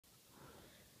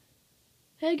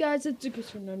Hey guys, it's Lucas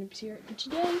from Noobs here, and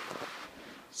today,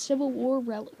 Civil War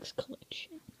Relics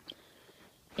collection.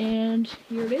 And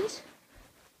here it is.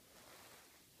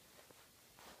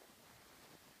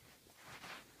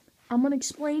 I'm going to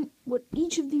explain what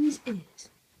each of these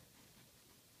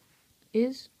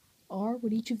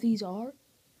what each of these are.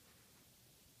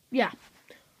 Yeah.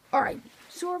 Alright,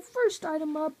 so our first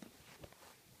item up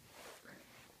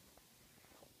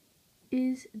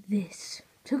is this.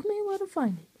 Took me a while to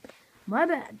find it. My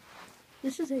bad.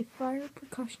 This is a fire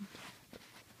percussion cap.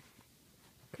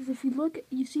 Because if you look,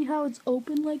 you see how it's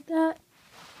open like that?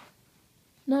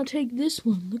 Now take this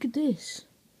one. Look at this.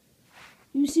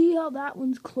 You see how that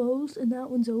one's closed and that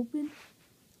one's open?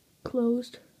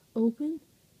 Closed, open.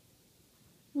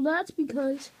 Well, that's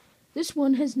because this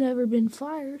one has never been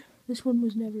fired. This one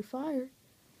was never fired.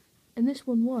 And this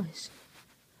one was.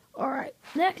 Alright,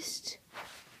 next.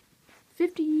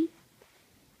 50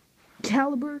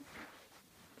 caliber.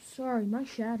 Sorry, my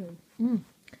shadow.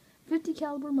 50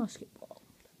 caliber musket ball.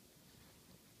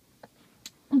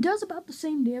 It does about the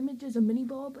same damage as a mini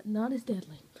ball, but not as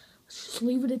deadly. Let's just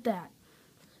leave it at that.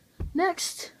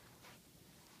 Next.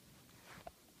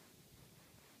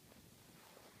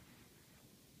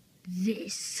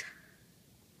 This.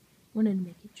 Wanted to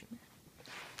make it dramatic.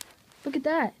 Look at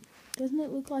that. Doesn't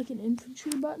it look like an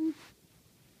infantry button?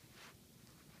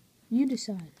 You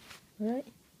decide, alright?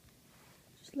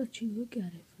 Just let you look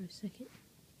at it for a second.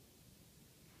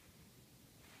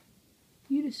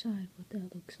 You decide what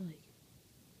that looks like.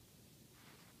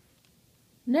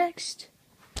 Next,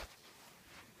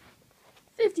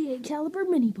 58 caliber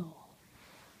mini ball.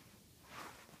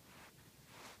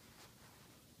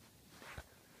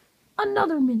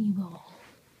 Another mini ball.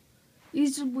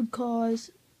 These would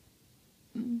cause,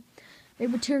 they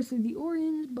would tear through the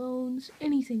organs, bones,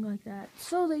 anything like that.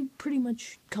 So they pretty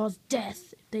much cause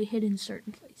death if they hit in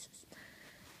certain places.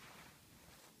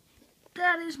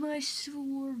 That is my Civil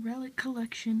War relic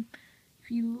collection.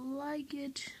 If you like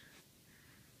it,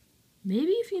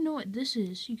 maybe if you know what this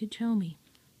is, you could tell me.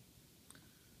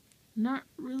 Not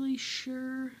really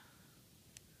sure,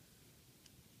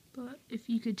 but if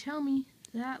you could tell me,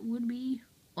 that would be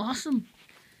awesome.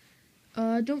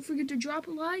 Don't forget to drop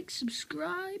a like,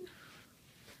 subscribe,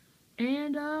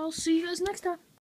 and I'll see you guys next time.